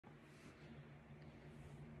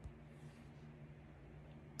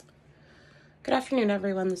Good afternoon,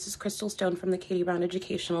 everyone. This is Crystal Stone from the Katie Brown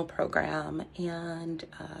Educational Program, and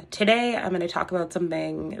today I'm going to talk about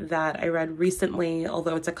something that I read recently,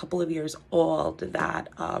 although it's a couple of years old, that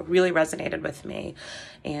really resonated with me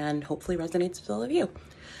and hopefully resonates with all of you.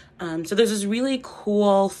 So there's this really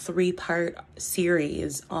cool 3-part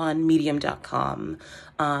series on medium.com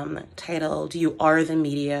titled "You Are the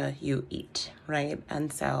Media You Eat," right?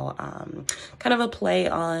 And so kind of a play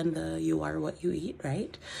on the "you are what you eat,"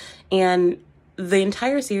 right? And the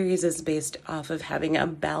entire series is based off of having a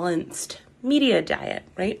balanced media diet,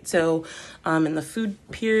 right? So in the food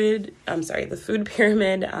pyramid,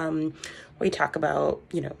 we talk about,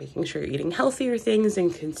 making sure you're eating healthier things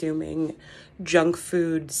and consuming junk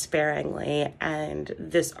food sparingly. And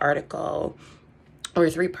this article, or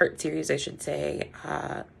 3-part series, I should say,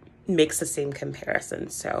 makes the same comparison.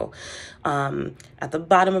 So at the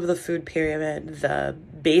bottom of the food pyramid, the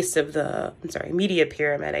base of the, media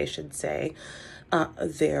pyramid, I should say,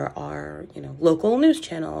 there are, local news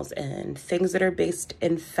channels and things that are based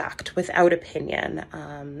in fact without opinion.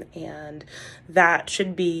 And that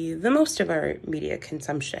should be the most of our media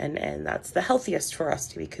consumption. And that's the healthiest for us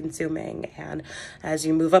to be consuming. And as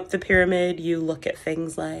you move up the pyramid, you look at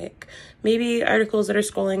things like maybe articles that are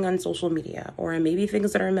scrolling on social media, or maybe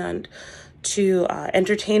things that are meant to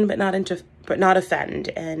entertain but not offend,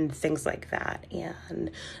 and things like that. And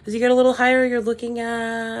as you get a little higher, you're looking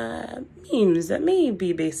at memes that may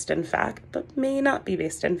be based in fact but may not be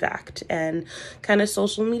based in fact, and kind of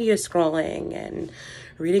social media scrolling and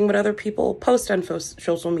reading what other people post on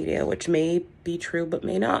social media, which may be true but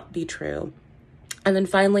may not be true. And then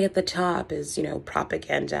finally at the top is,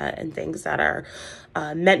 propaganda and things that are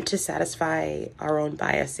meant to satisfy our own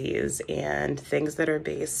biases, and things that are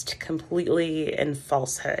based completely in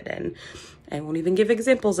falsehood. And I won't even give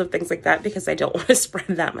examples of things like that because I don't want to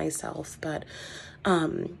spread that myself. But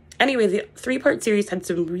anyway, the 3-part series had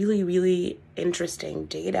some really, really interesting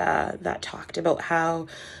data that talked about how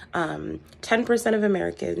 10% of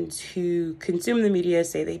Americans who consume the media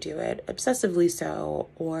say they do it obsessively so,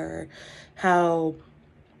 or how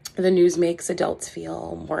the news makes adults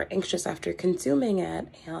feel more anxious after consuming it.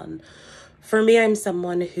 And for me, I'm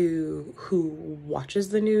someone who watches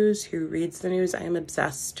the news, who reads the news. I am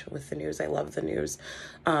obsessed with the news. I love the news.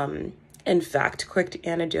 In fact, quick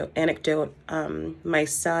anecdote, my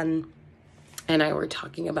son and I were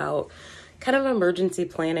talking about kind of emergency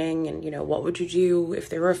planning and, what would you do if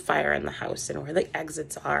there were a fire in the house, and where the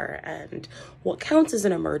exits are, and what counts as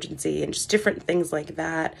an emergency, and just different things like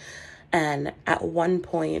that. And at one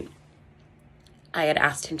point, I had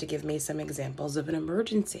asked him to give me some examples of an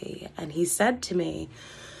emergency. And he said to me,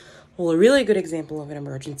 well, a really good example of an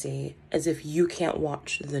emergency is if you can't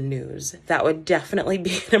watch the news. That would definitely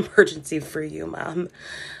be an emergency for you, Mom.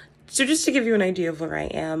 So just to give you an idea of where I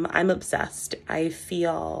am, I'm obsessed. I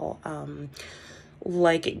feel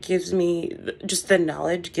like it gives me, just the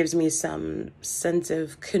knowledge gives me some sense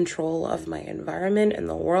of control of my environment and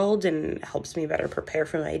the world, and helps me better prepare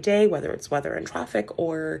for my day, whether it's weather and traffic,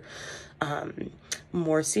 or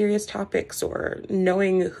more serious topics, or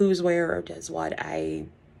knowing who's where or does what. I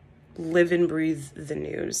live and breathe the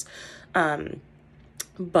news.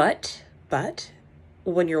 But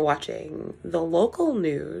when you're watching the local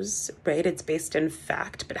news, right, it's based in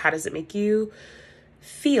fact, but how does it make you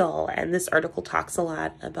feel? And this article talks a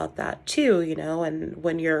lot about that too, and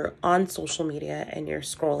when you're on social media and you're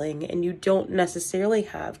scrolling and you don't necessarily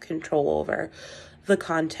have control over the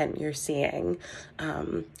content you're seeing,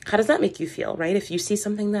 how does that make you feel, right? If you see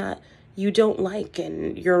something that you don't like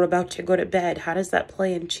and you're about to go to bed, how does that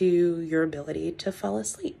play into your ability to fall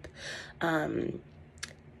asleep?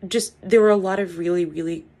 There were a lot of really,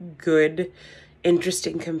 really good,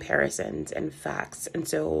 interesting comparisons and facts. And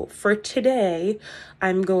so for today,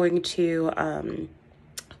 I'm going to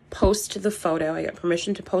post the photo. I got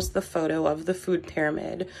permission to post the photo of the food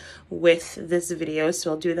pyramid with this video.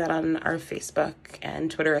 So I'll do that on our Facebook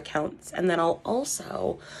and Twitter accounts. And then I'll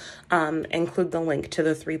also include the link to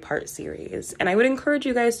the 3-part series. And I would encourage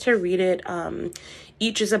you guys to read it.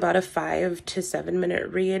 Each is about a 5 to 7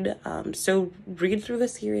 minute read. So read through the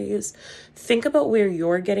series, think about where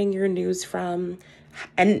you're getting your news from,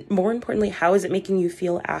 and more importantly, how is it making you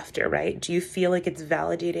feel after, right? Do you feel like it's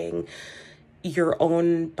validating your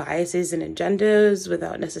own biases and agendas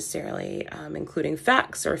without necessarily including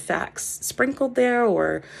facts, or facts sprinkled there?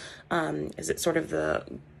 Or is it sort of the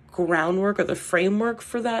groundwork or the framework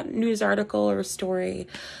for that news article or story?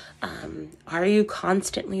 Are you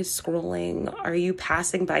constantly scrolling? Are you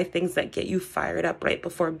passing by things that get you fired up right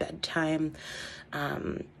before bedtime?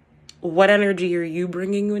 what energy are you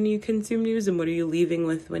bringing when you consume news, and what are you leaving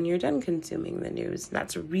with when you're done consuming the news? And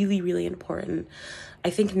that's really, really important. I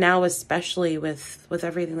think now, especially with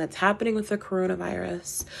everything that's happening with the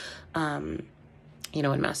coronavirus,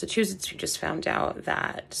 in Massachusetts, we just found out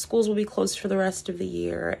that schools will be closed for the rest of the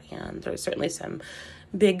year, and there's certainly some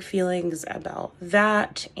big feelings about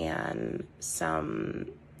that, and some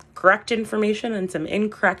correct information and some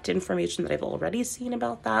incorrect information that I've already seen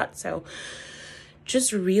about that. So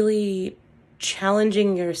just really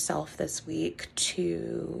challenging yourself this week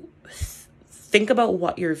to think about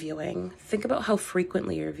what you're viewing, think about how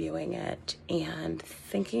frequently you're viewing it, and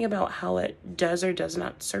thinking about how it does or does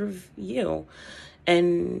not serve you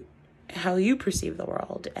and how you perceive the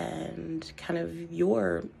world and kind of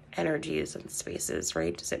your energies and spaces,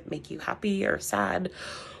 right? Does it make you happy or sad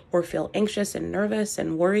or feel anxious and nervous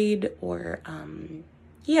and worried or,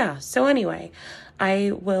 So anyway,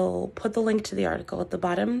 I will put the link to the article at the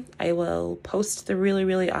bottom. I will post the really,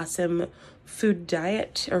 really awesome food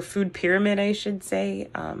diet or food pyramid, I should say,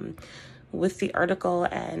 with the article.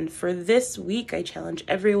 And for this week, I challenge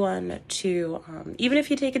everyone to, even if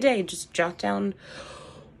you take a day, just jot down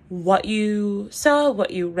what you saw,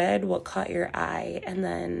 what you read, what caught your eye. And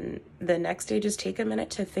then the next day, just take a minute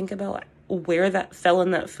to think about where that fell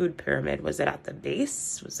in that food pyramid. Was it at the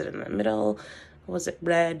base? Was it in the middle? Was it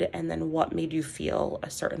red? And then what made you feel a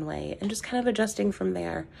certain way? And just kind of adjusting from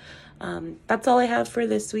there. That's all I have for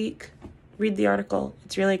this week. Read the article.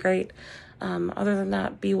 It's really great. Other than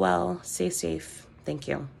that, be well, stay safe. Thank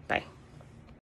you. Bye.